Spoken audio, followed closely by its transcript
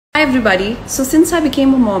Hi everybody. So since I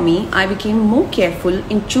became a mommy, I became more careful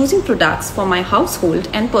in choosing products for my household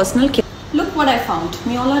and personal care. Look what I found,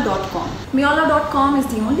 MyMeolaa.com. MyMeolaa.com is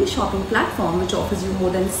the only shopping platform which offers you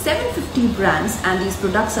more than 750 brands, and these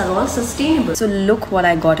products are all sustainable. So look what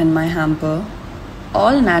I got in my hamper.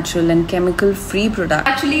 All natural and chemical free products.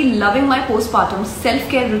 Actually loving my postpartum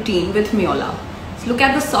self-care routine with Meolaa. So look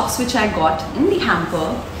at the socks which I got in the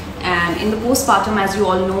hamper. And in the postpartum, as you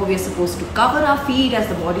all know, we are supposed to cover our feet as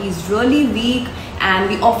the body is really weak and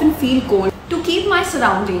we often feel cold. To keep my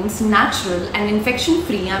surroundings natural and infection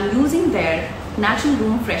free, I'm using their natural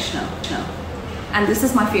room freshener. And this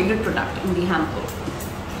is my favorite product in the hamper.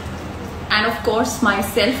 And of course, my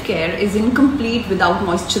self-care is incomplete without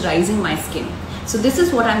moisturizing my skin. So this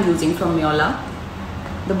is what I'm using from Meolaa.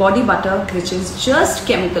 The body butter, which is just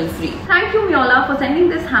chemical free. Thank you Meolaa for sending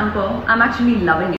this hamper. I'm actually loving it.